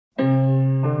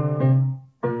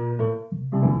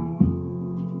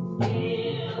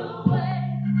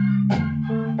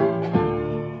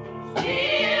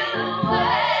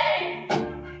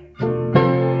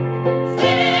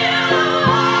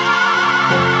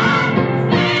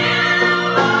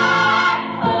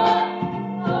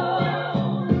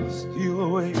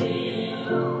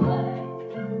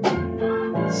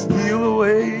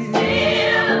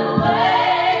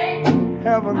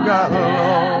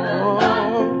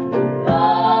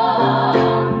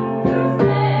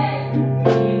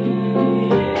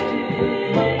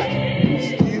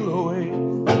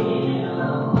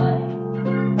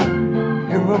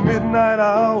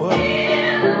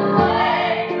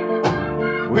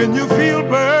when you feel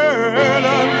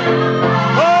burdened.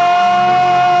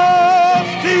 Oh,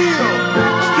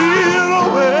 steal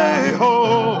away,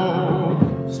 oh,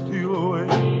 steal away,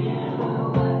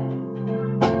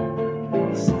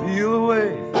 steal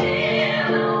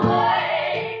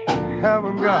away,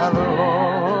 haven't got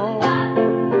long.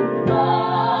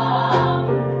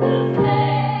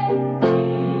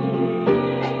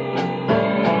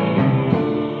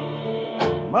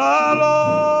 My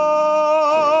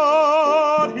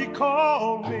Lord, He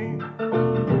called me.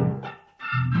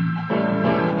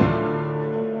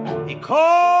 He called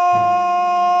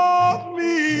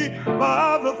me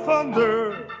by the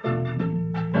thunder.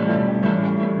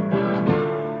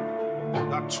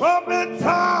 The trumpet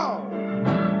sound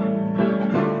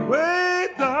way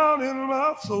down in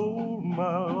my soul,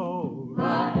 my Lord.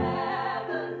 I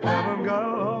haven't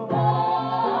got long.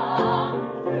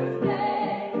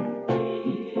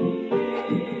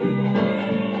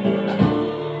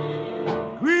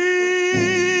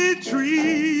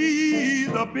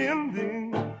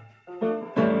 Bending,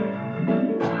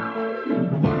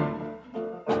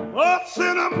 a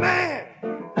sinner man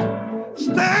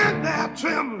stand there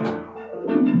trembling.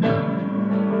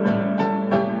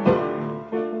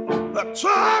 The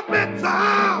trumpet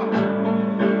sound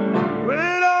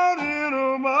way down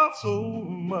into my soul,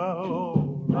 my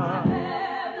Lord. I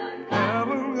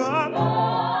haven't got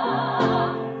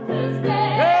long to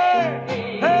stay.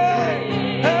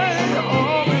 Hey,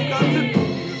 all we got to do.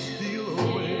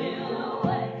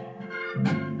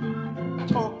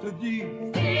 Talk to Jesus.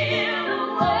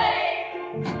 Steal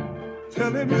away.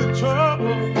 Tell him your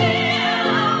trouble. Steal away.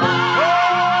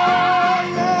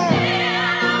 Oh, yeah.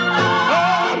 Steal away.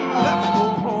 Oh, let's go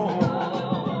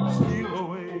home. Steal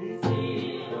away.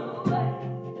 Steal away.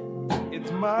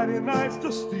 It's mighty nice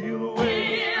to steal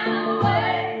away. Steal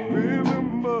away.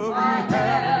 Remember, we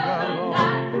haven't got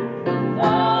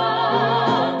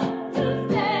long to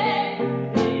stay.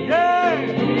 Yeah,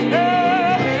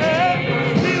 yeah.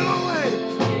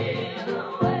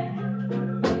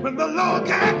 When the Lord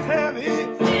gets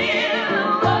heavy,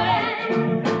 steal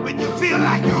away. When you feel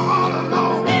like you're all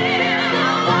alone,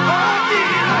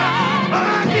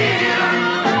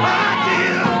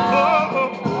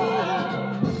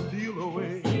 steal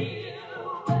away. Steal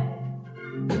away.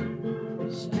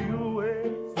 Steal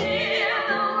away.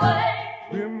 Steal away.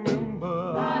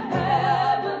 Remember, I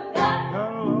haven't got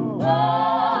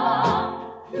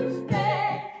long to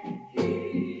stay here.